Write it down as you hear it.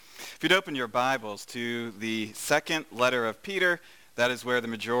If you'd open your Bibles to the second letter of Peter, that is where the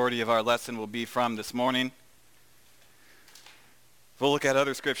majority of our lesson will be from this morning. We'll look at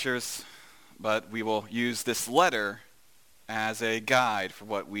other scriptures, but we will use this letter as a guide for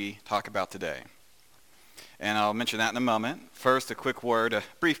what we talk about today. And I'll mention that in a moment. First, a quick word, a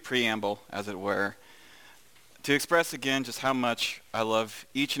brief preamble, as it were, to express again just how much I love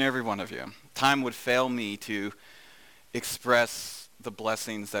each and every one of you. Time would fail me to express the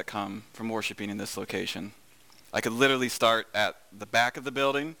blessings that come from worshiping in this location. I could literally start at the back of the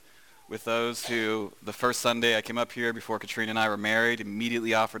building with those who, the first Sunday I came up here before Katrina and I were married,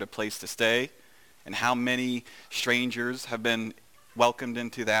 immediately offered a place to stay, and how many strangers have been welcomed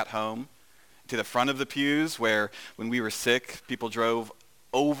into that home. To the front of the pews where when we were sick, people drove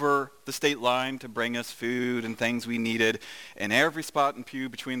over the state line to bring us food and things we needed, and every spot and pew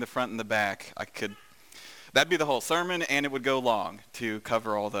between the front and the back, that'd be the whole sermon, and it would go long to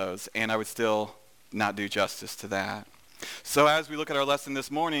cover all those, and I would still not do justice to that. So as we look at our lesson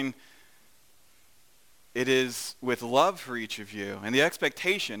this morning, it is with love for each of you, and the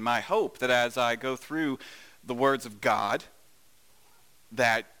expectation, my hope, that as I go through the words of God,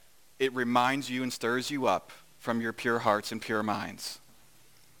 that it reminds you and stirs you up from your pure hearts and pure minds.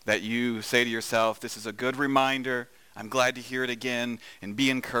 That you say to yourself, this is a good reminder, I'm glad to hear it again, and be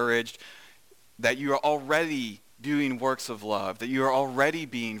encouraged. That you are already doing works of love, that you are already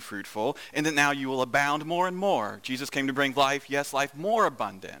being fruitful, and that now you will abound more and more. Jesus came to bring life, yes, life more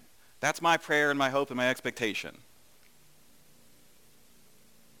abundant. That's my prayer and my hope and my expectation.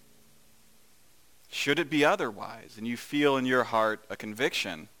 Should it be otherwise, and you feel in your heart a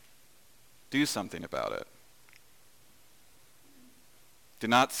conviction, do something about it. Do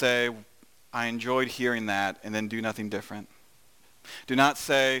not say, I enjoyed hearing that, and then do nothing different. Do not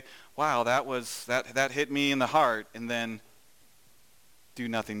say, wow, that hit me in the heart, and then do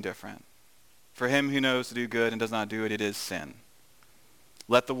nothing different. For him who knows to do good and does not do it, it is sin.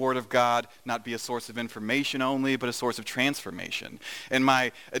 Let the word of God not be a source of information only, but a source of transformation. And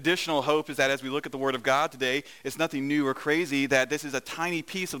my additional hope is that as we look at the word of God today, it's nothing new or crazy, that this is a tiny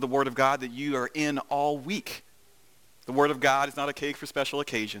piece of the word of God that you are in all week. The word of God is not a cake for special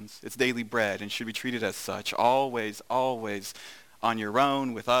occasions. It's daily bread and should be treated as such. Always, always on your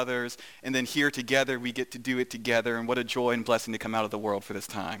own, with others, and then here together we get to do it together, and what a joy and blessing to come out of the world for this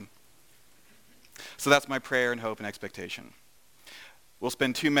time. So that's my prayer and hope and expectation. We'll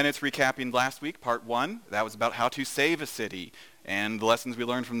spend 2 minutes recapping last week, part 1. That was about how to save a city. And the lessons we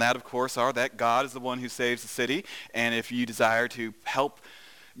learned from that, of course, are that God is the one who saves the city, and if you desire to help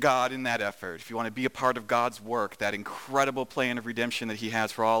God in that effort, if you want to be a part of God's work, that incredible plan of redemption that he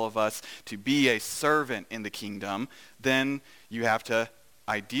has for all of us, to be a servant in the kingdom, then you have to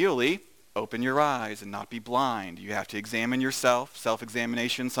ideally open your eyes and not be blind. You have to examine yourself.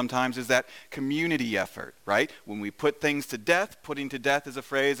 Self-examination sometimes is that community effort, right? When we put things to death, putting to death is a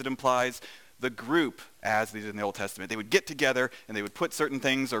phrase that implies the group, as they did in the Old Testament. They would get together and they would put certain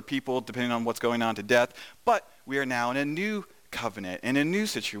things or people, depending on what's going on, to death. But we are now in a new covenant, in a new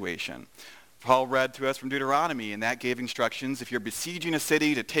situation. Paul read to us from Deuteronomy, and that gave instructions. If you're besieging a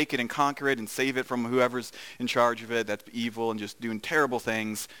city, to take it and conquer it and save it from whoever's in charge of it, that's evil and just doing terrible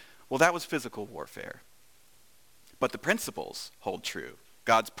things. Well, that was physical warfare. But the principles hold true.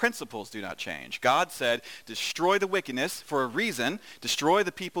 God's principles do not change. God said, destroy the wickedness for a reason. Destroy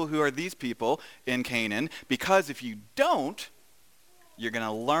the people who are these people in Canaan, because if you don't, you're going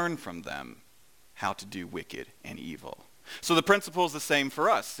to learn from them how to do wicked and evil. So the principle is the same for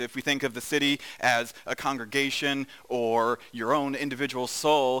us. If we think of the city as a congregation or your own individual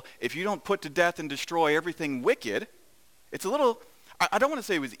soul, if you don't put to death and destroy everything wicked, it's a little, I don't want to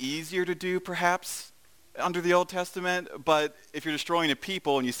say it was easier to do perhaps under the Old Testament, but if you're destroying a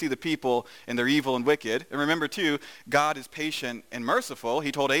people and you see the people and they're evil and wicked, and remember too, God is patient and merciful.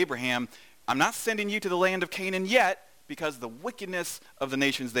 He told Abraham, I'm not sending you to the land of Canaan yet, because the wickedness of the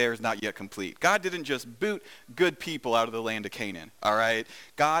nations there is not yet complete. God didn't just boot good people out of the land of Canaan, all right?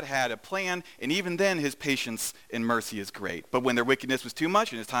 God had a plan, and even then his patience and mercy is great. But when their wickedness was too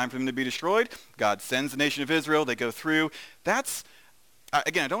much and it's time for them to be destroyed, God sends the nation of Israel, they go through. That's,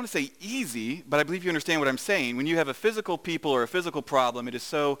 again, I don't want to say easy, but I believe you understand what I'm saying. When you have a physical people or a physical problem, it is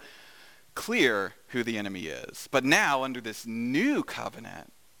so clear who the enemy is. But now, under this new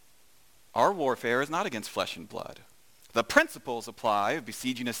covenant, our warfare is not against flesh and blood. The principles apply of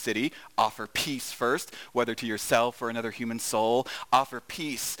besieging a city. Offer peace first, whether to yourself or another human soul. Offer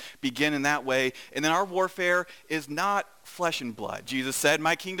peace. Begin in that way. And then our warfare is not flesh and blood. Jesus said,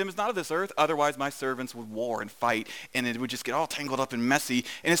 my kingdom is not of this earth. Otherwise my servants would war and fight, and it would just get all tangled up and messy.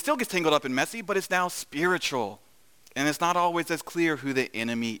 And it still gets tangled up and messy, but it's now spiritual. And it's not always as clear who the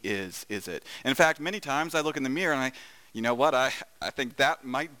enemy is it? In fact, many times I look in the mirror and you know what, I think that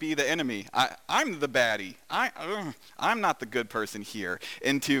might be the enemy. I'm the baddie. I'm not the good person here.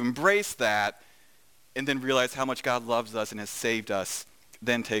 And to embrace that and then realize how much God loves us and has saved us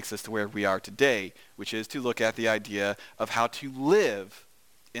then takes us to where we are today, which is to look at the idea of how to live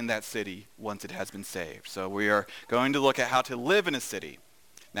in that city once it has been saved. So we are going to look at how to live in a city.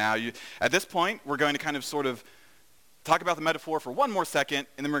 Now, at this point, we're going to kind of sort of talk about the metaphor for one more second,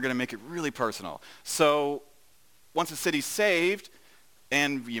 and then we're going to make it really personal. So once a city's saved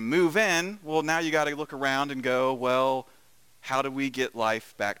and you move in, well, now you got to look around and go, well, how do we get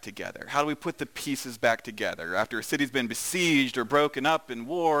life back together? How do we put the pieces back together? After a city's been besieged or broken up in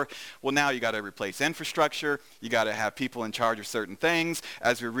war, well, now you got to replace infrastructure. You got to have people in charge of certain things.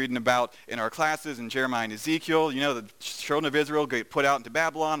 As we're reading about in our classes in Jeremiah and Ezekiel, you know, the children of Israel get put out into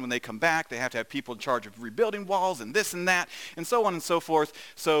Babylon. When they come back, they have to have people in charge of rebuilding walls and this and that, and so on and so forth.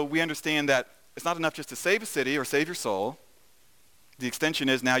 So we understand that it's not enough just to save a city or save your soul. The extension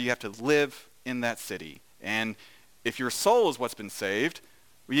is now you have to live in that city. And if your soul is what's been saved,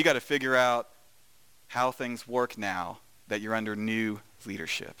 well, you got to figure out how things work now that you're under new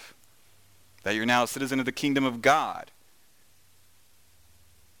leadership, that you're now a citizen of the kingdom of God.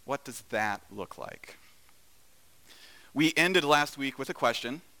 What does that look like? We ended last week with a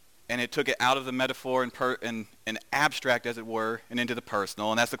question, and it took it out of the metaphor and abstract, as it were, and into the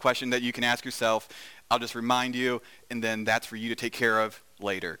personal. And that's the question that you can ask yourself. I'll just remind you, and then that's for you to take care of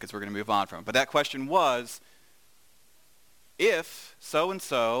later, because we're going to move on from it. But that question was, if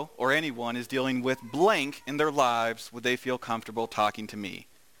so-and-so or anyone is dealing with blank in their lives, would they feel comfortable talking to me?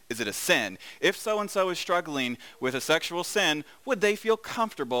 Is it a sin? If so-and-so is struggling with a sexual sin, would they feel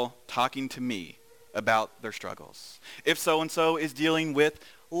comfortable talking to me about their struggles? If so-and-so is dealing with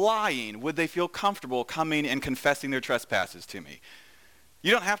lying, would they feel comfortable coming and confessing their trespasses to me?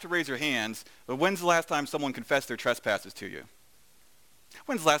 You don't have to raise your hands, but when's the last time someone confessed their trespasses to you?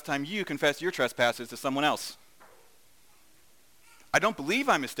 When's the last time you confessed your trespasses to someone else? I don't believe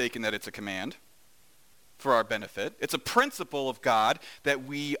I'm mistaken that it's a command for our benefit. It's a principle of God that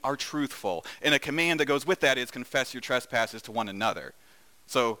we are truthful. And a command that goes with that is confess your trespasses to one another.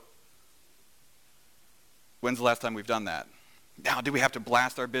 So, when's the last time we've done that? Now, do we have to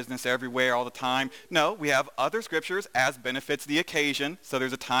blast our business everywhere all the time? No, we have other scriptures as benefits the occasion, so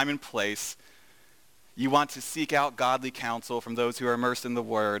there's a time and place. You want to seek out godly counsel from those who are immersed in the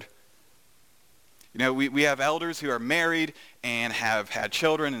Word. You know, we have elders who are married and have had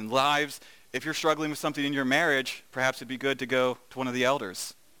children and lives. If you're struggling with something in your marriage, perhaps it'd be good to go to one of the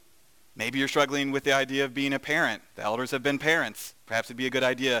elders. Maybe you're struggling with the idea of being a parent. The elders have been parents. Perhaps it'd be a good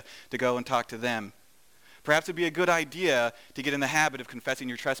idea to go and talk to them. Perhaps it'd be a good idea to get in the habit of confessing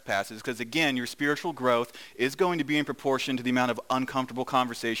your trespasses, because again, your spiritual growth is going to be in proportion to the amount of uncomfortable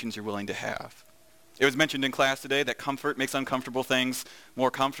conversations you're willing to have. It was mentioned in class today that comfort makes uncomfortable things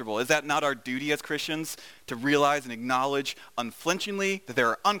more comfortable. Is that not our duty as Christians, to realize and acknowledge unflinchingly that there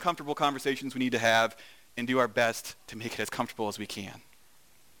are uncomfortable conversations we need to have and do our best to make it as comfortable as we can?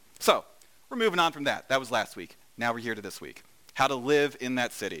 So, we're moving on from that. That was last week. Now we're here to this week. How to live in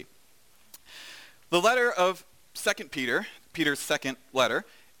that city. The letter of 2 Peter, Peter's second letter,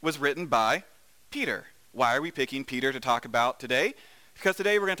 was written by Peter. Why are we picking Peter to talk about today? Because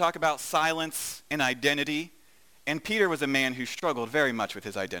today we're going to talk about silence and identity, and Peter was a man who struggled very much with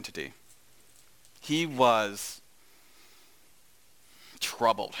his identity. He was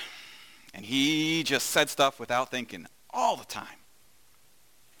troubled, and he just said stuff without thinking all the time.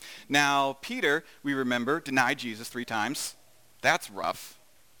 Now, Peter, we remember, denied Jesus 3 times. That's rough.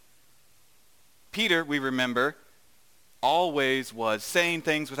 Peter, we remember, always was saying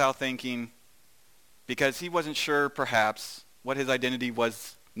things without thinking because he wasn't sure, perhaps, what his identity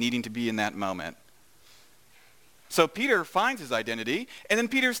was needing to be in that moment. So Peter finds his identity, and then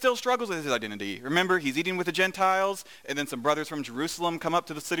Peter still struggles with his identity. Remember, he's eating with the Gentiles, and then some brothers from Jerusalem come up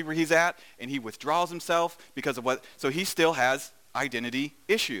to the city where he's at, and he withdraws himself because of what... So he still has identity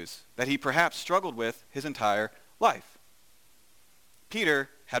issues that he perhaps struggled with his entire life. Peter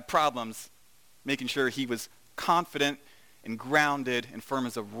had problems making sure he was confident and grounded and firm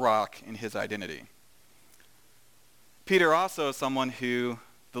as a rock in his identity. Peter also is someone who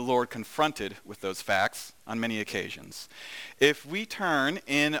the Lord confronted with those facts on many occasions. If we turn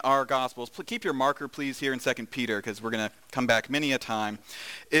in our Gospels, keep your marker please here in 2 Peter, because we're going to come back many a time.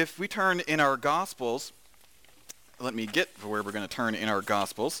 If we turn in our Gospels, let me get to where we're going to turn in our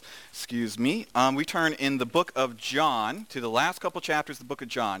Gospels. Excuse me. We turn in the book of John to the last couple chapters of the book of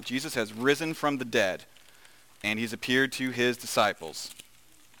John. Jesus has risen from the dead, and he's appeared to his disciples.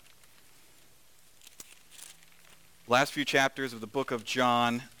 last few chapters of the book of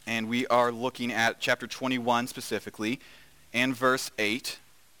John, and we are looking at chapter 21 specifically, and verse 8.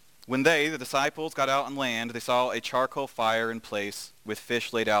 When they, the disciples, got out on land, they saw a charcoal fire in place with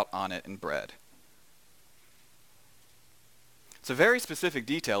fish laid out on it and bread. It's a very specific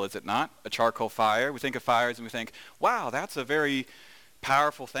detail, is it not? A charcoal fire. We think of fires and we think, wow, that's a very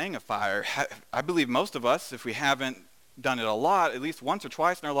powerful thing, a fire. I believe most of us, if we haven't done it a lot, at least once or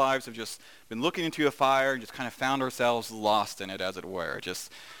twice in our lives, have just been looking into a fire and just kind of found ourselves lost in it, as it were.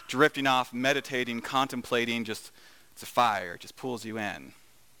 Just drifting off, meditating, contemplating, just, it's a fire. It just pulls you in.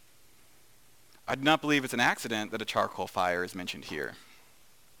 I do not believe it's an accident that a charcoal fire is mentioned here.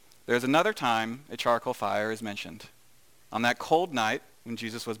 There's another time a charcoal fire is mentioned. On that cold night when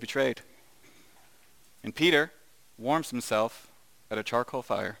Jesus was betrayed. And Peter warms himself at a charcoal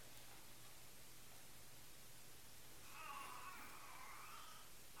fire.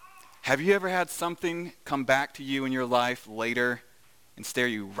 Have you ever had something come back to you in your life later and stare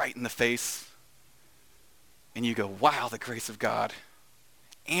you right in the face? And you go, wow, the grace of God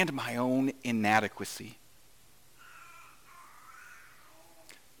and my own inadequacy.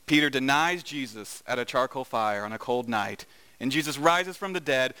 Peter denies Jesus at a charcoal fire on a cold night, and Jesus rises from the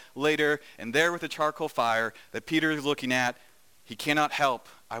dead later, and there with the charcoal fire that Peter is looking at, he cannot help,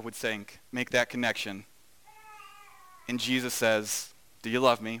 I would think, make that connection. And Jesus says, do you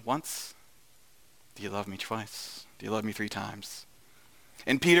love me once? Do you love me twice? Do you love me 3 times?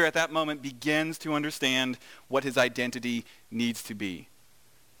 And Peter at that moment begins to understand what his identity needs to be.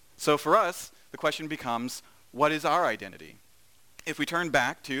 So for us, the question becomes, what is our identity? If we turn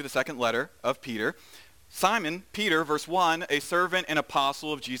back to the second letter of Peter, Simon, Peter, verse 1, a servant and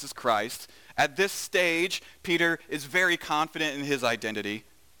apostle of Jesus Christ. At this stage, Peter is very confident in his identity.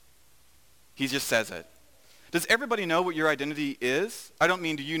 He just says it. Does everybody know what your identity is? I don't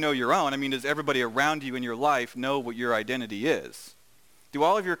mean do you know your own. I mean, does everybody around you in your life know what your identity is? Do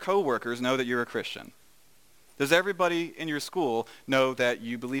all of your coworkers know that you're a Christian? Does everybody in your school know that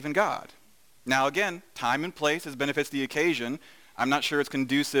you believe in God? Now again, time and place as benefits the occasion. I'm not sure it's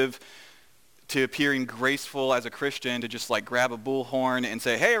conducive to appearing graceful as a Christian to just like grab a bullhorn and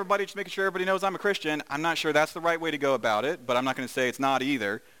say, hey everybody, just making sure everybody knows I'm a Christian. I'm not sure that's the right way to go about it, but I'm not going to say it's not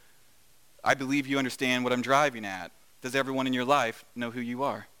either. I believe you understand what I'm driving at. Does everyone in your life know who you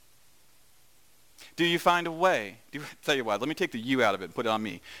are? Do you find a way? Tell you what, let me take the you out of it and put it on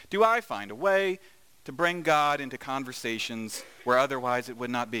me. Do I find a way to bring God into conversations where otherwise it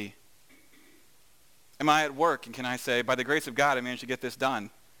would not be? Am I at work and can I say, by the grace of God, I managed to get this done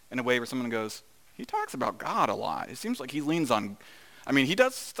in a way where someone goes, he talks about God a lot. It seems like he leans on, he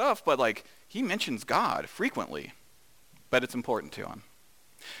does stuff, but like he mentions God frequently, but it's important to him.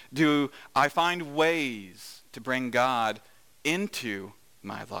 Do I find ways to bring God into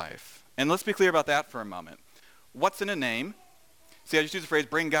my life? And let's be clear about that for a moment. What's in a name? See, I just use the phrase,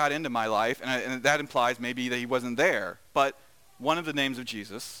 bring God into my life, and that implies maybe that he wasn't there. But one of the names of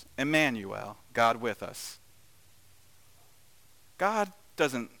Jesus, Emmanuel, God with us. God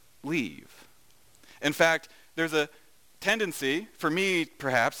doesn't leave. In fact, there's a tendency for me,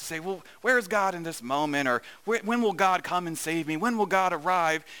 perhaps, to say, well, where is God in this moment? Or when will God come and save me? When will God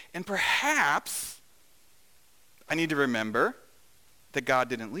arrive? And perhaps I need to remember that God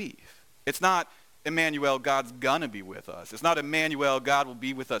didn't leave. It's not Emmanuel, God's gonna be with us. It's not Emmanuel, God will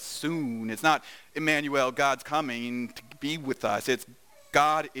be with us soon. It's not Emmanuel, God's coming to be with us. It's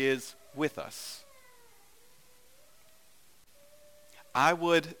God is with us. I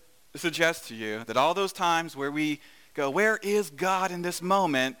would suggest to you that all those times where we go, where is God in this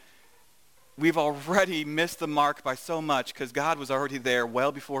moment? We've already missed the mark by so much because God was already there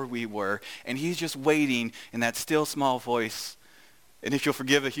well before we were, and he's just waiting in that still small voice. And if you'll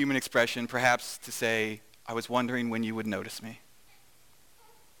forgive a human expression, perhaps to say, I was wondering when you would notice me.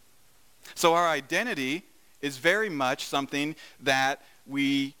 So our identity is very much something that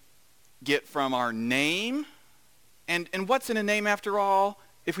we get from our name. And what's in a name after all?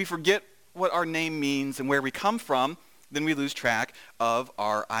 If we forget what our name means and where we come from, then we lose track of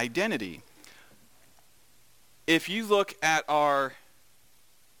our identity. If you look at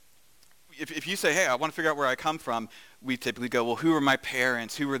if you say, hey, I want to figure out where I come from, we typically go, well, who are my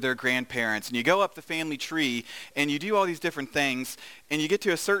parents? Who are their grandparents? And you go up the family tree, and you do all these different things, and you get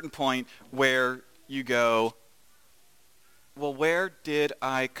to a certain point where you go, well, where did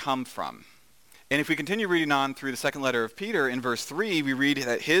I come from? And if we continue reading on through the second letter of Peter, in verse 3, we read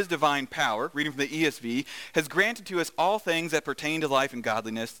that his divine power, reading from the ESV, has granted to us all things that pertain to life and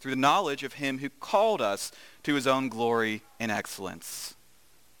godliness through the knowledge of him who called us to his own glory and excellence.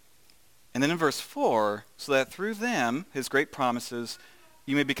 And then in verse 4, so that through them, his great promises,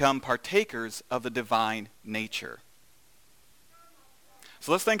 you may become partakers of the divine nature.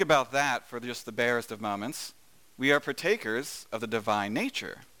 So let's think about that for just the barest of moments. We are partakers of the divine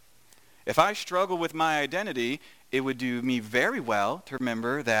nature. If I struggle with my identity, it would do me very well to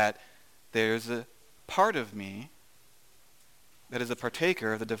remember that there's a part of me that is a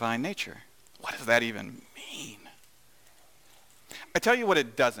partaker of the divine nature. What does that even mean? I tell you what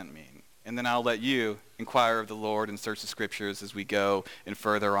it doesn't mean, and then I'll let you inquire of the Lord and search the scriptures as we go and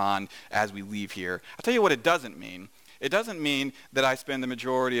further on as we leave here. I'll tell you what it doesn't mean. It doesn't mean that I spend the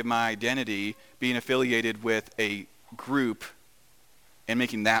majority of my identity being affiliated with a group and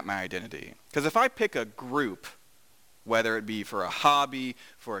making that my identity. Because if I pick a group, whether it be for a hobby,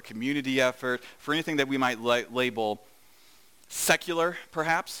 for a community effort, for anything that we might label secular,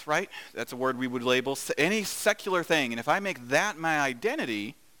 perhaps, right? That's a word we would label. Any secular thing. And if I make that my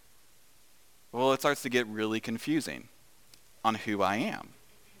identity, well, it starts to get really confusing on who I am.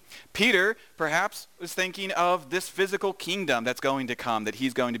 Peter, perhaps, was thinking of this physical kingdom that's going to come, that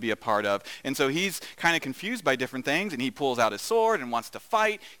he's going to be a part of. And so he's kind of confused by different things, and he pulls out his sword and wants to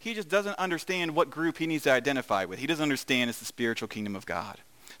fight. He just doesn't understand what group he needs to identify with. He doesn't understand it's the spiritual kingdom of God.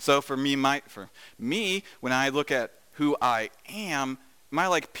 So for me, when I look at who I am I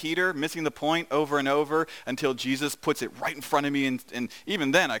like Peter, missing the point over and over until Jesus puts it right in front of me, and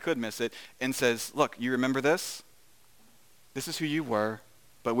even then I could miss it, and says, look, you remember this? This is who you were.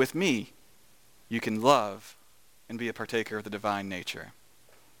 But with me, you can love and be a partaker of the divine nature.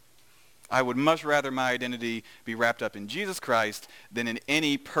 I would much rather my identity be wrapped up in Jesus Christ than in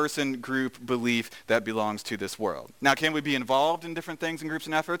any person, group, belief that belongs to this world. Now, can we be involved in different things and groups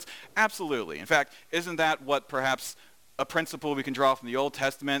and efforts? Absolutely. In fact, isn't that what perhaps a principle we can draw from the Old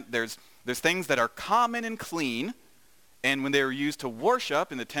Testament? There's things that are common and clean, and when they were used to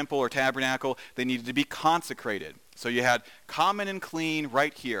worship in the temple or tabernacle, they needed to be consecrated. So you had common and clean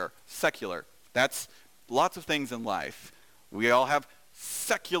right here, secular. That's lots of things in life. We all have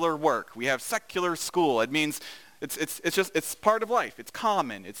secular work. We have secular school. It means it's part of life. It's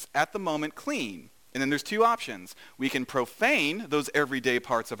common. It's at the moment clean. And then there's two options. We can profane those everyday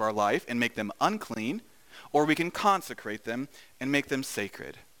parts of our life and make them unclean, or we can consecrate them and make them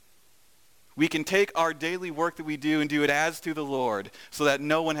sacred. We can take our daily work that we do and do it as to the Lord so that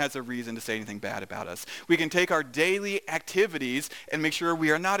no one has a reason to say anything bad about us. We can take our daily activities and make sure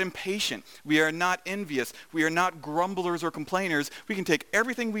we are not impatient. We are not envious. We are not grumblers or complainers. We can take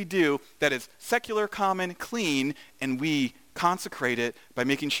everything we do that is secular, common, clean, and we consecrate it by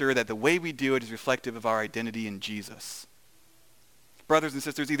making sure that the way we do it is reflective of our identity in Jesus. Brothers and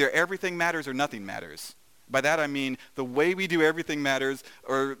sisters, either everything matters or nothing matters. By that I mean the way we do everything matters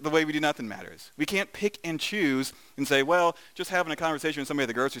or the way we do nothing matters. We can't pick and choose and say, well, just having a conversation with somebody at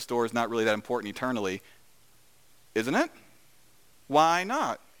the grocery store is not really that important eternally. Isn't it? Why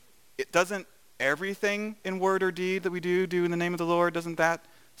not? It doesn't everything in word or deed that we do in the name of the Lord, doesn't that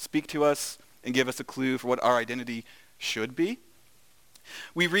speak to us and give us a clue for what our identity should be?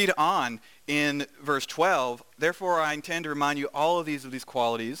 We read on in verse 12, therefore I intend to remind you all of these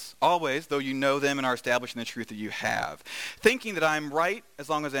qualities, always, though you know them and are established in the truth that you have. Thinking that I am right as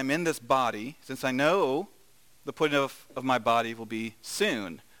long as I'm in this body, since I know the putting of my body will be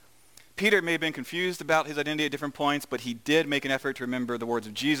soon. Peter may have been confused about his identity at different points, but he did make an effort to remember the words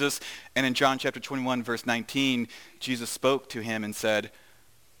of Jesus. And in John chapter 21, verse 19, Jesus spoke to him and said,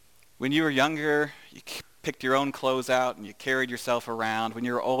 when you were younger, you picked your own clothes out and you carried yourself around. When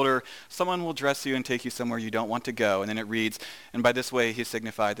you're older, someone will dress you and take you somewhere you don't want to go. And then it reads, and by this way he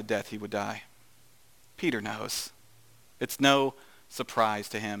signified the death he would die. Peter knows. It's no surprise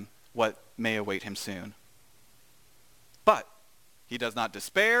to him what may await him soon. But he does not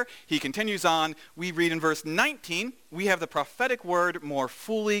despair. He continues on. We read in verse 19, we have the prophetic word more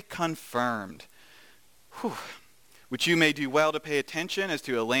fully confirmed. Whew. Which you may do well to pay attention as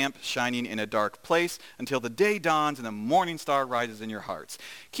to a lamp shining in a dark place until the day dawns and the morning star rises in your hearts.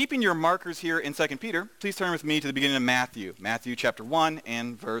 Keeping your markers here in 2 Peter, please turn with me to the beginning of Matthew chapter 1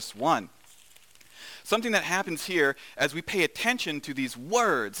 and verse 1. Something that happens here as we pay attention to these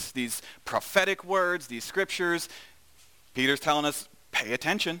words, these prophetic words, these scriptures, Peter's telling us, pay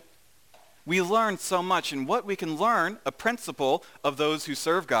attention. We learn so much, and what we can learn, a principle of those who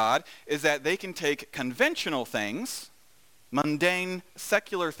serve God, is that they can take conventional things, mundane,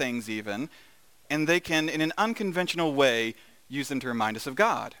 secular things even, and they can, in an unconventional way, use them to remind us of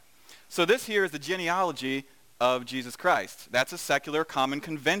God. So this here is the genealogy of Jesus Christ. That's a secular common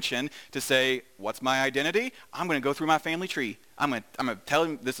convention to say, what's my identity? I'm going to go through my family tree. I'm going to tell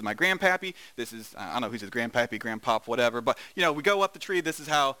him this is my grandpappy, this is, I don't know who's his grandpappy, grandpop, whatever, but we go up the tree, this is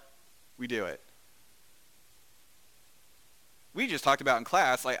how we do it. we just talked about in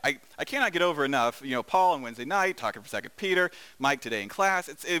class. I cannot get over enough, Paul on Wednesday night, talking for 2 Peter, Mike today in class.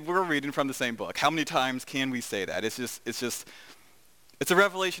 We're reading from the same book. How many times can we say that? It's a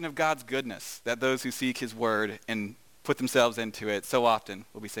revelation of God's goodness that those who seek his word and put themselves into it so often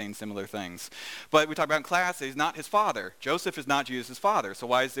will be saying similar things. But we talked about in class that he's not his father. Joseph is not Jesus' father. So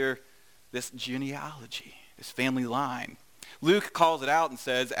why is there this genealogy, this family line? Luke calls it out and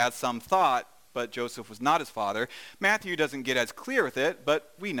says, as some thought, but Joseph was not his father. Matthew doesn't get as clear with it,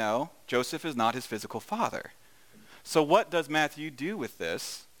 but we know Joseph is not his physical father. So what does Matthew do with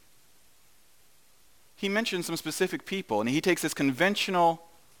this? He mentions some specific people, and he takes this conventional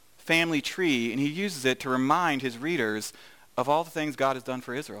family tree and he uses it to remind his readers of all the things God has done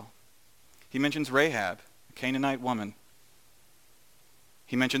for Israel. He mentions Rahab, a Canaanite woman.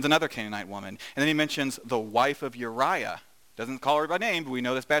 He mentions another Canaanite woman. And then he mentions the wife of Uriah. Doesn't call her by name, but we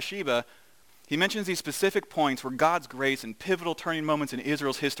know that's Bathsheba. He mentions these specific points where God's grace and pivotal turning moments in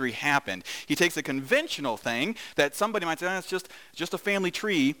Israel's history happened. He takes a conventional thing that somebody might say, it's just a family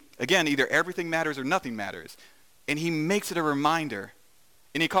tree. Again, either everything matters or nothing matters. And he makes it a reminder.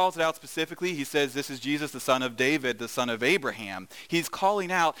 And he calls it out specifically. He says, this is Jesus, the son of David, the son of Abraham. He's calling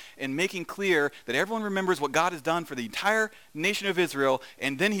out and making clear that everyone remembers what God has done for the entire nation of Israel.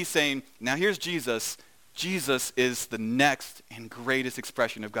 And then he's saying, now here's Jesus. Jesus is the next and greatest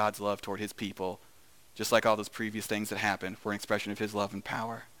expression of God's love toward his people. Just like all those previous things that happened were an expression of his love and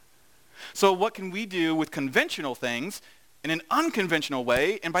power. So what can we do with conventional things in an unconventional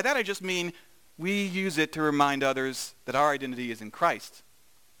way? And by that I just mean we use it to remind others that our identity is in Christ,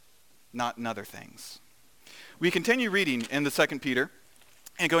 not in other things. We continue reading in the 2 Peter,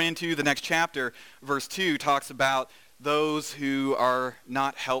 and going into the next chapter, verse 2 talks about those who are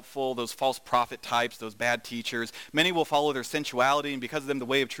not helpful, those false prophet types, those bad teachers. Many will follow their sensuality, and because of them the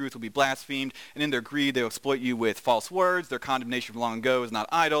way of truth will be blasphemed, and in their greed they'll exploit you with false words. Their condemnation from long ago is not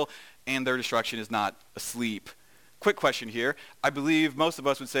idle, and their destruction is not asleep. Quick question here. I believe most of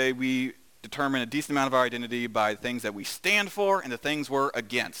us would say we determine a decent amount of our identity by the things that we stand for and the things we're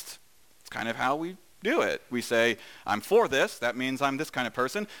against. Kind of how we do it. We say, I'm for this, that means I'm this kind of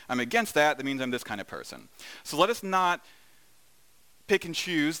person. I'm against that, that means I'm this kind of person. So let us not pick and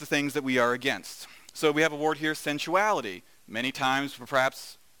choose the things that we are against. So we have a word here, sensuality. Many times,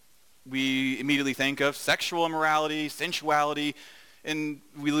 perhaps, we immediately think of sexual immorality, sensuality, and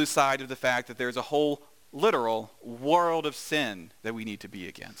we lose sight of the fact that there's a whole literal world of sin that we need to be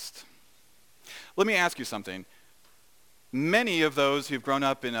against. Let me ask you something. Many of those who've grown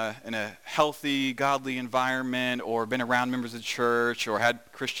up in a healthy, godly environment or been around members of the church or had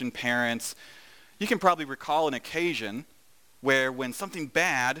Christian parents, you can probably recall an occasion where when something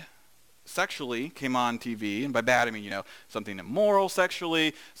bad sexually came on TV, and by bad I mean, something immoral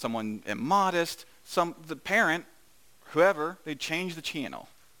sexually, someone immodest, the parent, whoever, they'd change the channel.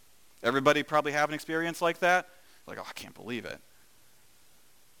 Everybody probably have an experience like that? Like, oh, I can't believe it.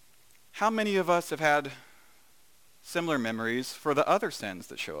 How many of us have had similar memories for the other sins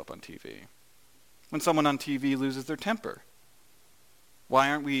that show up on TV? When someone on TV loses their temper, why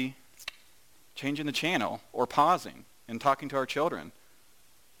aren't we changing the channel or pausing and talking to our children?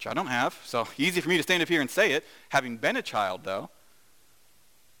 Which I don't have, so easy for me to stand up here and say it. Having been a child, though,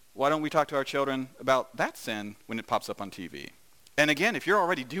 why don't we talk to our children about that sin when it pops up on TV? And again, if you're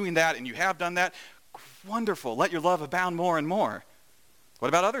already doing that and you have done that, wonderful. Let your love abound more and more. What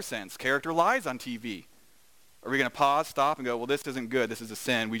about other sins? Character lies on TV. Are we going to pause, stop, and go, well, this isn't good. This is a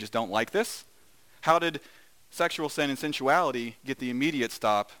sin. We just don't like this? How did sexual sin and sensuality get the immediate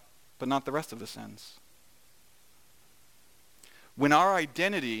stop, but not the rest of the sins? When our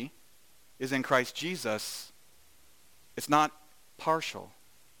identity is in Christ Jesus, it's not partial.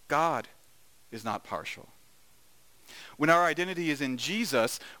 God is not partial. When our identity is in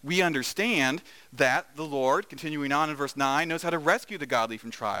Jesus, we understand that the Lord, continuing on in verse 9, knows how to rescue the godly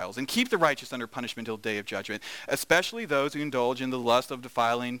from trials and keep the righteous under punishment until the day of judgment, especially those who indulge in the lust of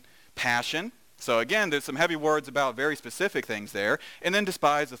defiling passion. So again, there's some heavy words about very specific things there, and then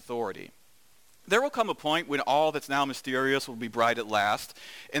despise authority. There will come a point when all that's now mysterious will be bright at last.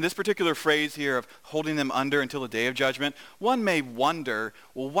 In this particular phrase here of holding them under until the day of judgment, one may wonder,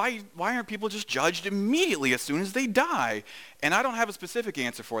 well, why aren't people just judged immediately as soon as they die? And I don't have a specific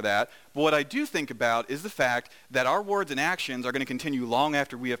answer for that, but what I do think about is the fact that our words and actions are going to continue long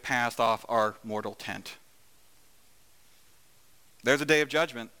after we have passed off our mortal tent. There's a day of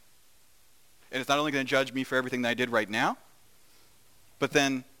judgment. And it's not only going to judge me for everything that I did right now, but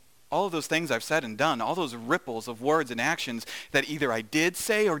then all of those things I've said and done, all those ripples of words and actions that either I did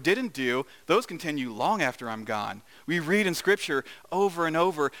say or didn't do, those continue long after I'm gone. We read in Scripture over and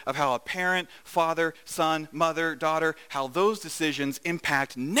over of how a parent, father, son, mother, daughter, how those decisions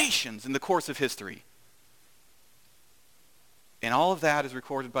impact nations in the course of history. And all of that is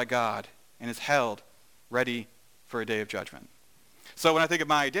recorded by God and is held ready for a day of judgment. So when I think of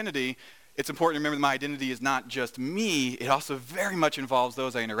my identity, it's important to remember that my identity is not just me. It also very much involves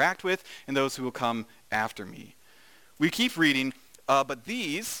those I interact with and those who will come after me. We keep reading, but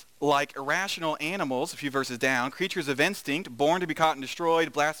these, like irrational animals, a few verses down, creatures of instinct, born to be caught and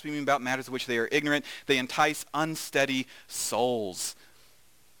destroyed, blaspheming about matters of which they are ignorant, they entice unsteady souls.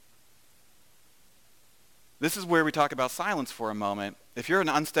 This is where we talk about silence for a moment. If you're an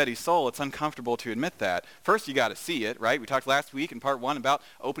unsteady soul, it's uncomfortable to admit that. First, you got to see it, right? We talked last week in part 1 about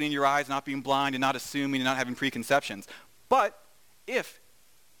opening your eyes, not being blind, and not assuming, and not having preconceptions. But if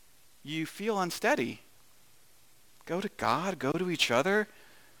you feel unsteady, go to God, go to each other,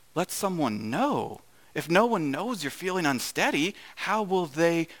 let someone know. If no one knows you're feeling unsteady, how will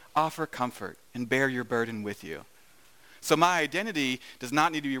they offer comfort and bear your burden with you? So my identity does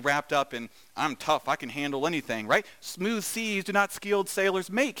not need to be wrapped up in, I'm tough, I can handle anything, right? Smooth seas do not skilled sailors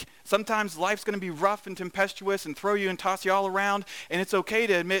make. Sometimes life's going to be rough and tempestuous and throw you and toss you all around, and it's okay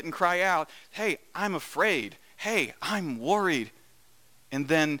to admit and cry out, hey, I'm afraid. Hey, I'm worried. And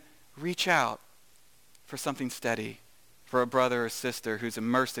then reach out for something steady, for a brother or sister who's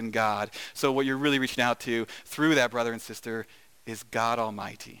immersed in God. So what you're really reaching out to through that brother and sister is God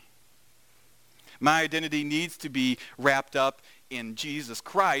Almighty. My identity needs to be wrapped up in Jesus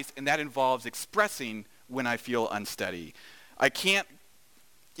Christ, and that involves expressing when I feel unsteady. I can't,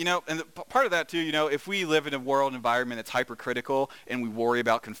 and part of that too, if we live in a world environment that's hypercritical and we worry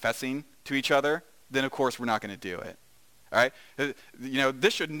about confessing to each other, then of course we're not going to do it. All right?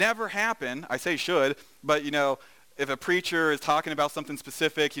 This should never happen. I say should, but if a preacher is talking about something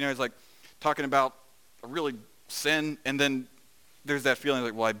specific, he's like talking about a really sin, and then there's that feeling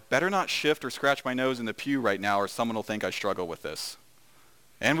like, well, I better not shift or scratch my nose in the pew right now or someone will think I struggle with this.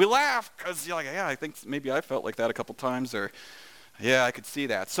 And we laugh because you're like, yeah, I think maybe I felt like that a couple times, or yeah, I could see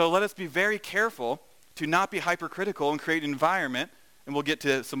that. So let us be very careful to not be hypercritical and create an environment, and we'll get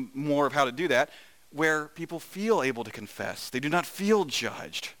to some more of how to do that, where people feel able to confess. They do not feel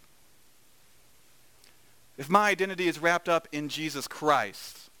judged. If my identity is wrapped up in Jesus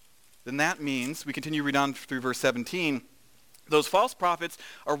Christ, then that means, we continue to read on through verse 17, those false prophets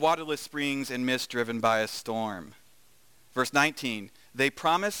are waterless springs and mist driven by a storm. Verse 19, they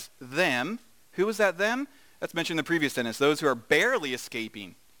promise them, who is that them? That's mentioned in the previous sentence, those who are barely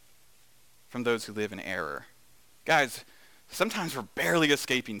escaping from those who live in error. Guys, sometimes we're barely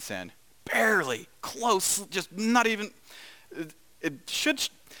escaping sin. Barely. Close. Just not even. It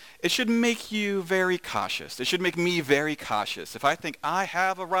should make you very cautious. It should make me very cautious. If I think I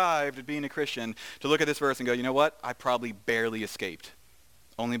have arrived at being a Christian, to look at this verse and go, you know what? I probably barely escaped.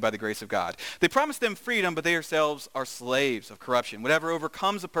 Only by the grace of God. They promise them freedom, but they themselves are slaves of corruption. Whatever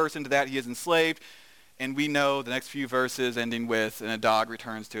overcomes a person, to that he is enslaved. And we know the next few verses ending with, and a dog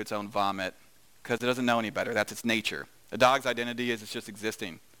returns to its own vomit, because it doesn't know any better. That's its nature. A dog's identity is it's just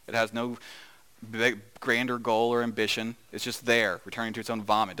existing. It has no grander goal or ambition. It's just there, returning to its own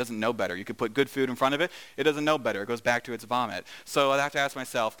vomit. It doesn't know better. You could put good food in front of it. It doesn't know better. It goes back to its vomit. So I have to ask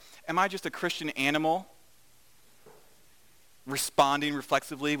myself, am I just a Christian animal responding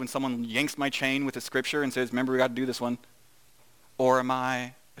reflexively when someone yanks my chain with a scripture and says, remember, we got to do this one? Or am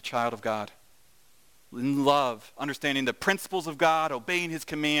I a child of God? In love, understanding the principles of God, obeying his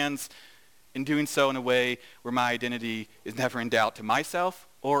commands, and doing so in a way where my identity is never in doubt to myself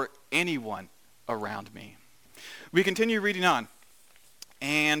or anyone around me. We continue reading on,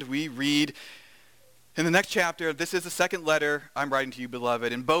 and we read in the next chapter, this is the second letter I'm writing to you,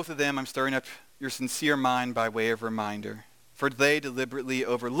 beloved. In both of them, I'm stirring up your sincere mind by way of reminder. For they deliberately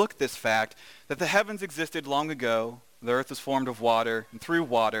overlook this fact that the heavens existed long ago, the earth was formed of water, and through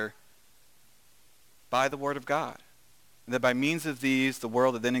water, by the word of God. And that by means of these, the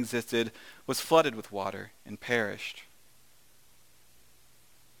world that then existed was flooded with water and perished.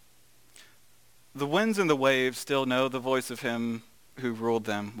 The winds and the waves still know the voice of him who ruled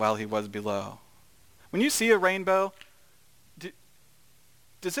them while he was below. When you see a rainbow,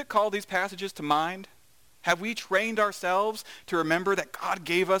 does it call these passages to mind? Have we trained ourselves to remember that God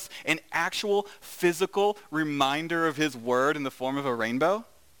gave us an actual physical reminder of his word in the form of a rainbow?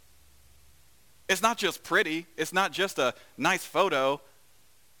 It's not just pretty. It's not just a nice photo.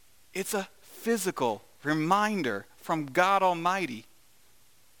 It's a physical reminder from God Almighty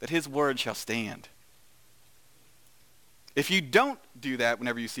that his word shall stand. If you don't do that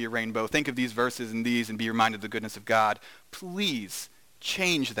whenever you see a rainbow, think of these verses and these and be reminded of the goodness of God. Please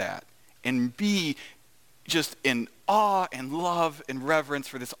change that and be just in awe and love and reverence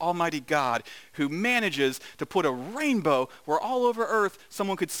for this almighty God who manages to put a rainbow where all over earth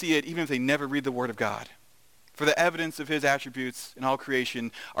someone could see it even if they never read the Word of God. For the evidence of his attributes in all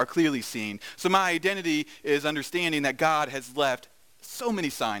creation are clearly seen. So my identity is understanding that God has left so many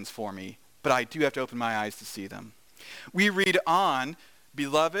signs for me, but I do have to open my eyes to see them. We read on,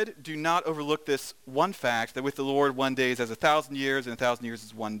 "Beloved, do not overlook this one fact, that with the Lord 1 day is as 1,000 years, and 1,000 years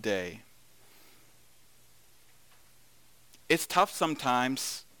is 1 day." It's tough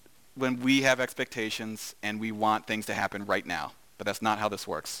sometimes when we have expectations and we want things to happen right now, but that's not how this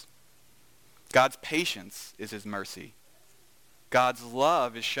works. God's patience is his mercy. God's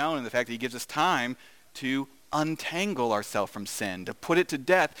love is shown in the fact that he gives us time to untangle ourselves from sin, to put it to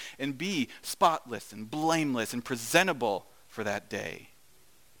death and be spotless and blameless and presentable for that day.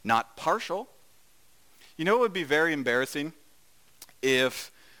 Not partial. You know what would be very embarrassing?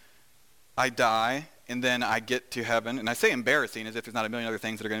 If I die and then I get to heaven, and I say embarrassing as if there's not a million other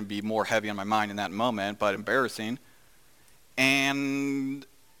things that are going to be more heavy on my mind in that moment, but embarrassing. And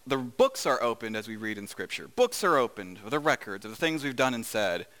the books are opened as we read in Scripture. Books are opened with the records of the things we've done and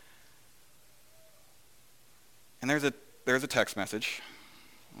said. And there's a text message.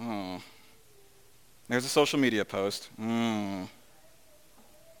 Oh. There's a social media post.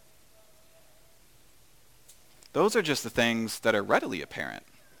 Those are just the things that are readily apparent.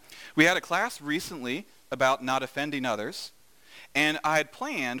 We had a class recently about not offending others, and I had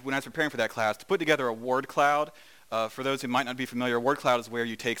planned, when I was preparing for that class, to put together a word cloud. For those who might not be familiar, a word cloud is where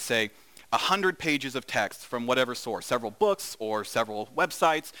you take, say, 100 pages of text from whatever source, several books or several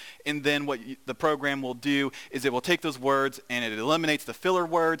websites, and then what the program will do is it will take those words and it eliminates the filler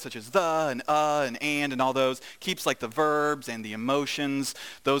words such as the and all those, keeps like the verbs and the emotions,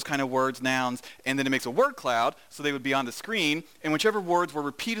 those kind of words, nouns, and then it makes a word cloud so they would be on the screen, and whichever words were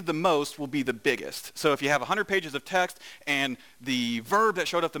repeated the most will be the biggest. So if you have 100 pages of text and the verb that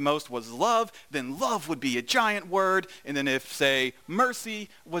showed up the most was love, then love would be a giant word, and then if, say, mercy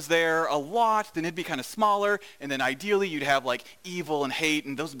was there a lot, then it'd be kind of smaller, and then ideally you'd have like evil and hate,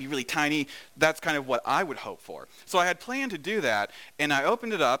 and those would be really tiny. That's kind of what I would hope for. So I had planned to do that, and I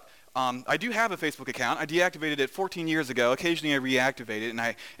opened it up. I do have a Facebook account. I deactivated it 14 years ago. Occasionally I reactivate it, and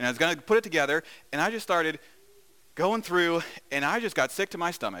I was going to put it together, and I just started going through, and I just got sick to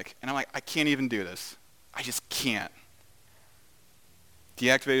my stomach, and I'm like, I can't even do this. I just can't.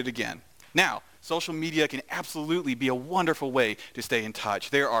 Deactivate it again. Now, social media can absolutely be a wonderful way to stay in touch.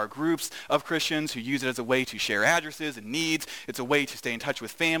 There are groups of Christians who use it as a way to share addresses and needs. It's a way to stay in touch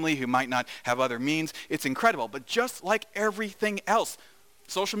with family who might not have other means. It's incredible. But just like everything else,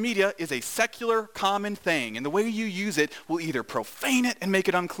 social media is a secular, common thing. And the way you use it will either profane it and make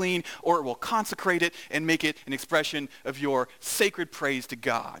it unclean, or it will consecrate it and make it an expression of your sacred praise to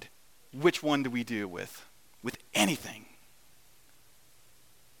God. Which one do we do with? With anything.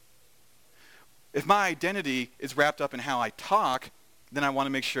 If my identity is wrapped up in how I talk, then I want to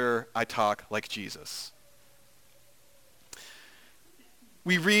make sure I talk like Jesus.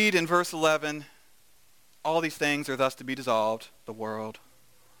 We read in verse 11, all these things are thus to be dissolved, the world.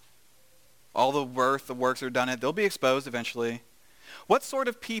 All the works are done it. They'll be exposed eventually. What sort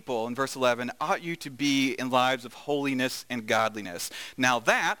of people, in verse 11, ought you to be in lives of holiness and godliness? Now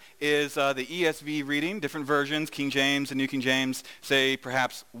that is the ESV reading. Different versions, King James and New King James, say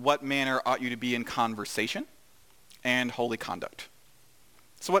perhaps what manner ought you to be in conversation and holy conduct.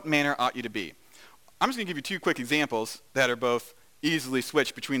 So what manner ought you to be? I'm just going to give you two quick examples that are both easily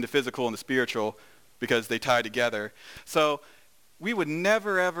switched between the physical and the spiritual because they tie together. So we would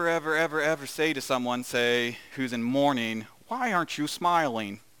never, ever, ever, ever, ever say to someone, say, who's in mourning, why aren't you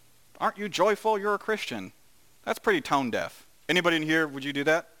smiling? Aren't you joyful? You're a Christian. That's pretty tone deaf. Anybody in here, would you do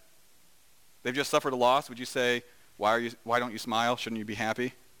that? They've just suffered a loss. Would you say, why don't you smile? Shouldn't you be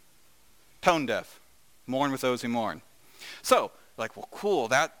happy? Tone deaf. Mourn with those who mourn. So, like, well, cool.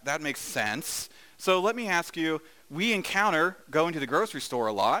 That makes sense. So let me ask you, we encounter going to the grocery store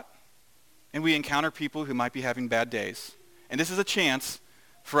a lot, and we encounter people who might be having bad days. And this is a chance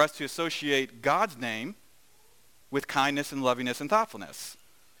for us to associate God's name with kindness and lovingness and thoughtfulness.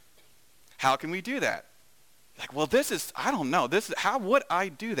 How can we do that? Like, well, I don't know. How would I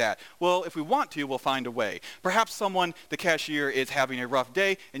do that? Well, if we want to, we'll find a way. Perhaps someone, the cashier, is having a rough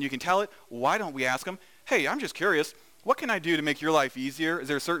day, and you can tell it. Why don't we ask them, hey, I'm just curious, what can I do to make your life easier? Is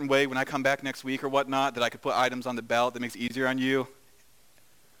there a certain way when I come back next week or whatnot that I could put items on the belt that makes it easier on you?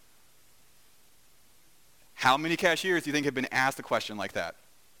 How many cashiers do you think have been asked a question like that?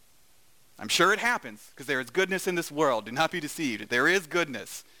 I'm sure it happens because there is goodness in this world. Do not be deceived. There is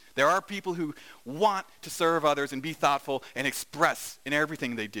goodness. There are people who want to serve others and be thoughtful and express in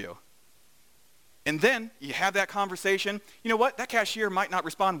everything they do. And then you have that conversation. You know what? That cashier might not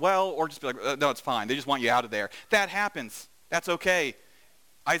respond well or just be like, no, it's fine. They just want you out of there. That happens. That's okay.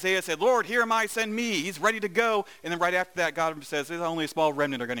 Isaiah said, Lord, here am I, send me. He's ready to go. And then right after that, God says, there's only a small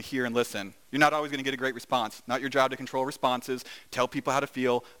remnant are going to hear and listen. You're not always going to get a great response. Not your job to control responses, tell people how to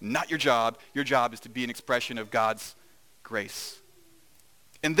feel. Not your job. Your job is to be an expression of God's grace.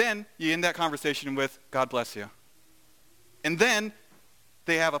 And then you end that conversation with, God bless you. And then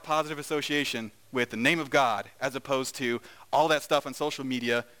they have a positive association with the name of God as opposed to all that stuff on social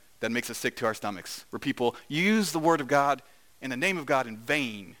media that makes us sick to our stomachs, where people use the word of God in the name of God in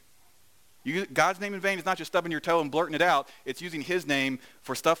vain. God's name in vain is not just stubbing your toe and blurting it out. It's using his name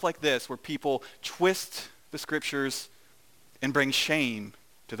for stuff like this, where people twist the scriptures and bring shame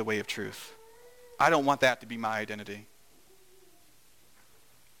to the way of truth. I don't want that to be my identity.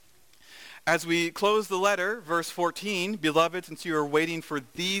 As we close the letter, verse 14, beloved, since you are waiting for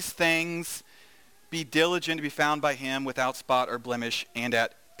these things, be diligent to be found by him without spot or blemish and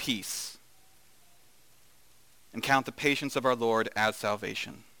at peace. And count the patience of our Lord as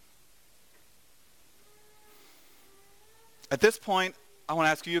salvation. At this point, I want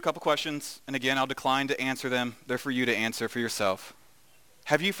to ask you a couple questions, and again, I'll decline to answer them. They're for you to answer for yourself.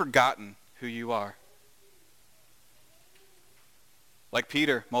 Have you forgotten who you are? Like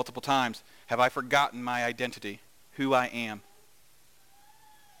Peter, multiple times, have I forgotten my identity, who I am?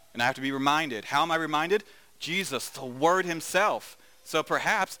 And I have to be reminded. How am I reminded? Jesus, the Word himself. So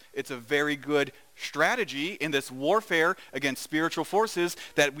perhaps it's a very good strategy in this warfare against spiritual forces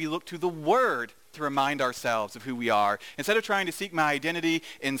that we look to the Word to remind ourselves of who we are. Instead of trying to seek my identity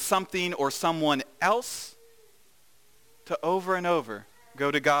in something or someone else, to over and over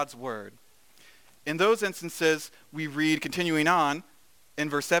go to God's Word. In those instances, we read, continuing on, in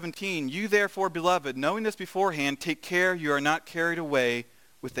verse 17, you therefore, beloved, knowing this beforehand, take care you are not carried away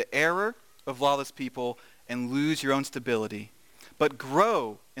with the error of lawless people and lose your own stability, but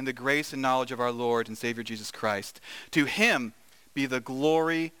grow in the grace and knowledge of our Lord and Savior Jesus Christ. To him be the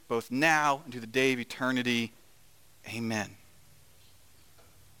glory both now and to the day of eternity. Amen.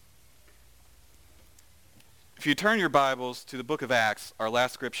 If you turn your Bibles to the book of Acts, our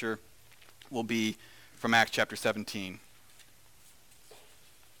last scripture will be from Acts chapter 17.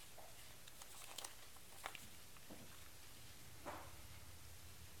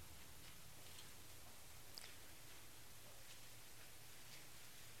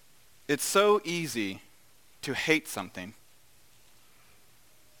 It's so easy to hate something,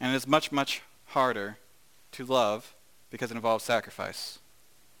 and it's much, much harder to love because it involves sacrifice.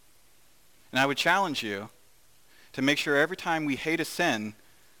 And I would challenge you to make sure every time we hate a sin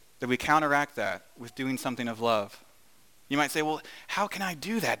that we counteract that with doing something of love. You might say, well, how can I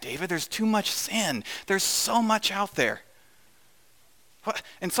do that, David? There's too much sin. There's so much out there.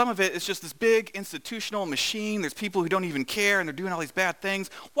 And some of it is just this big institutional machine. There's people who don't even care, and they're doing all these bad things.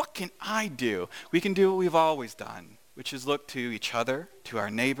 What can I do? We can do what we've always done, which is look to each other, to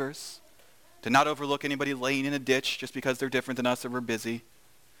our neighbors, to not overlook anybody laying in a ditch just because they're different than us or we're busy.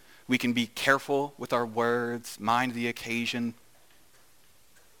 We can be careful with our words, mind the occasion.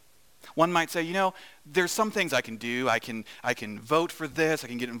 One might say, there's some things I can do. I can vote for this. I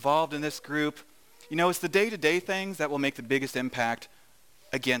can get involved in this group. It's the day-to-day things that will make the biggest impact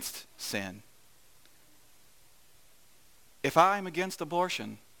against sin. If I'm against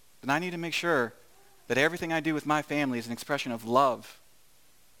abortion, then I need to make sure that everything I do with my family is an expression of love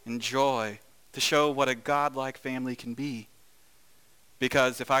and joy to show what a God-like family can be.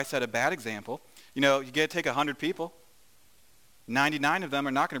 Because if I set a bad example, you get to take 100 people. 99 of them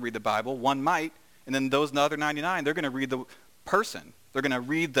are not going to read the Bible. One might. And then those other 99, they're going to read the person. They're going to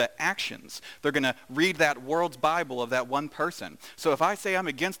read the actions. They're going to read that world's Bible of that one person. So if I say I'm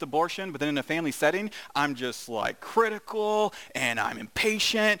against abortion, but then in a family setting, I'm just critical, and I'm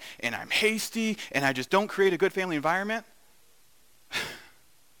impatient, and I'm hasty, and I just don't create a good family environment.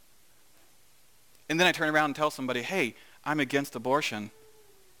 And then I turn around and tell somebody, hey, I'm against abortion. You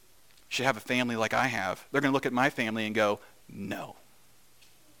should have a family like I have. They're going to look at my family and go, no.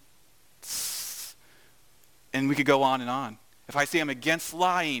 And we could go on and on. If I say I'm against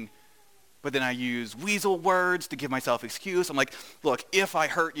lying, but then I use weasel words to give myself excuse, I'm like, look, if I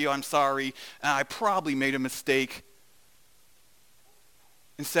hurt you, I'm sorry. I probably made a mistake.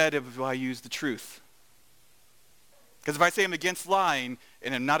 Instead of I use the truth. Because if I say I'm against lying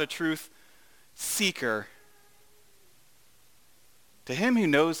and I'm not a truth seeker, to him who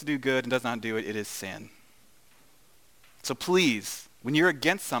knows to do good and does not do it, it is sin. So please, when you're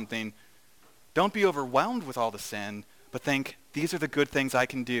against something, Don't be overwhelmed with all the sin, but think, these are the good things I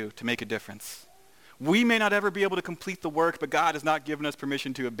can do to make a difference. We may not ever be able to complete the work, but God has not given us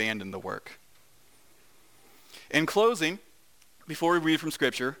permission to abandon the work. In closing, before we read from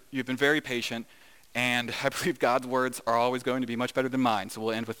Scripture, you've been very patient, and I believe God's words are always going to be much better than mine, so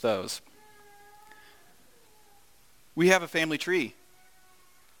we'll end with those. We have a family tree.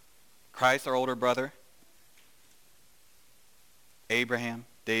 Christ, our older brother, Abraham,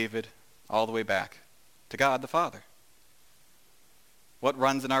 David, all the way back to God the Father. What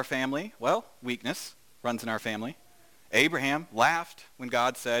runs in our family? Well, weakness runs in our family. Abraham laughed when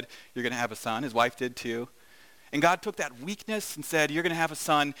God said, you're going to have a son. His wife did too. And God took that weakness and said, you're going to have a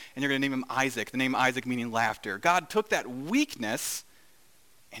son, and you're going to name him Isaac. The name Isaac meaning laughter. God took that weakness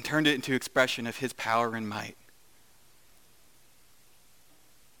and turned it into expression of his power and might.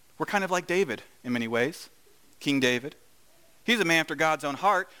 We're kind of like David in many ways, King David. He's a man after God's own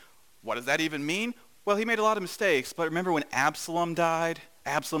heart. What does that even mean? Well, he made a lot of mistakes, but remember when Absalom died?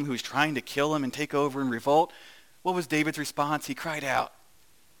 Absalom, who was trying to kill him and take over and revolt? What was David's response? He cried out,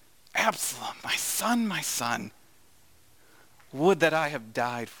 Absalom, my son, would that I have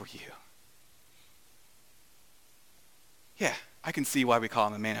died for you. Yeah, I can see why we call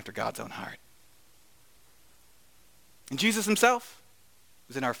him a man after God's own heart. And Jesus himself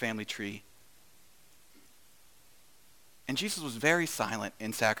was in our family tree. And Jesus was very silent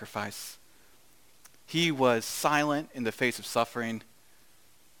in sacrifice. He was silent in the face of suffering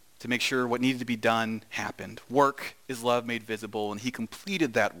to make sure what needed to be done happened. Work is love made visible, and he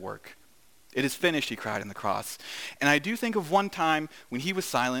completed that work. It is finished, he cried on the cross. And I do think of one time when he was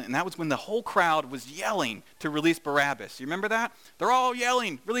silent, and that was when the whole crowd was yelling to release Barabbas. You remember that? They're all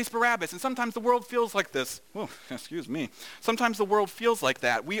yelling, release Barabbas. And sometimes the world feels like this. Oh, excuse me. Sometimes the world feels like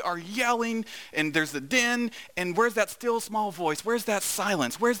that. We are yelling, and there's the din, and where's that still small voice? Where's that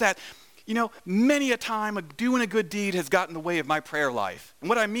silence? Where's that, many a time doing a good deed has gotten in the way of my prayer life. And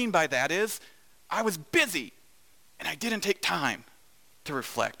what I mean by that is I was busy, and I didn't take time to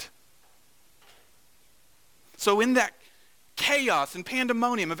reflect. So in that chaos and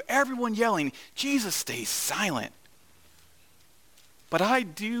pandemonium of everyone yelling, Jesus stays silent. But I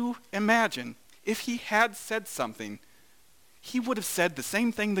do imagine if he had said something, he would have said the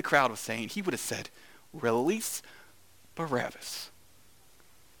same thing the crowd was saying. He would have said, release Barabbas.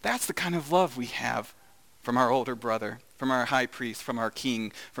 That's the kind of love we have from our older brother, from our high priest, from our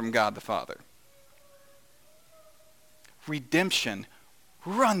king, from God the Father. Redemption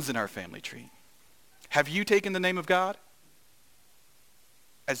runs in our family tree. Have you taken the name of God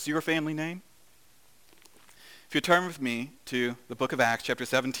as your family name? If you turn with me to the book of Acts, chapter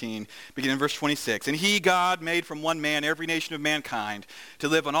 17, beginning in verse 26. And he, God, made from one man every nation of mankind to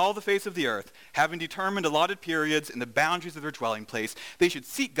live on all the face of the earth, having determined allotted periods and the boundaries of their dwelling place. They should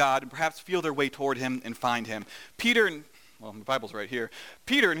seek God and perhaps feel their way toward him and find him. The Bible's right here.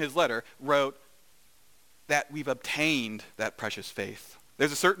 Peter, in his letter, wrote that we've obtained that precious faith.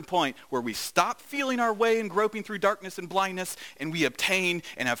 There's a certain point where we stop feeling our way and groping through darkness and blindness, and we obtain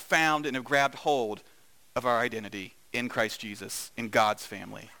and have found and have grabbed hold of our identity in Christ Jesus, in God's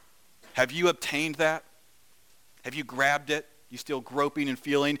family. Have you obtained that? Have you grabbed it? You still groping and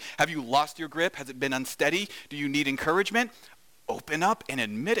feeling? Have you lost your grip? Has it been unsteady? Do you need encouragement? Open up and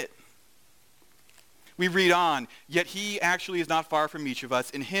admit it. We read on, yet he actually is not far from each of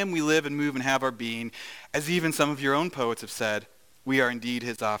us. In him we live and move and have our being, as even some of your own poets have said. We are indeed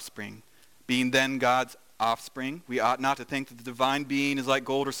his offspring. Being then God's offspring, we ought not to think that the divine being is like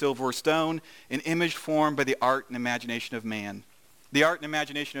gold or silver or stone, an image formed by the art and imagination of man. The art and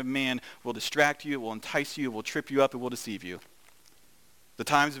imagination of man will distract you, it will entice you, it will trip you up, it will deceive you. The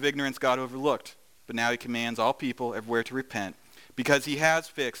times of ignorance God overlooked, but now he commands all people everywhere to repent, because he has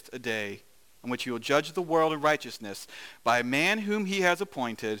fixed a day on which he will judge the world in righteousness by a man whom he has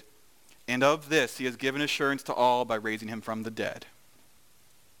appointed, and of this he has given assurance to all by raising him from the dead.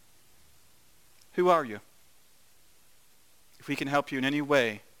 Who are you? If we can help you in any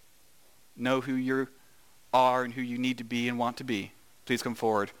way, know who you are and who you need to be and want to be, please come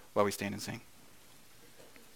forward while we stand and sing.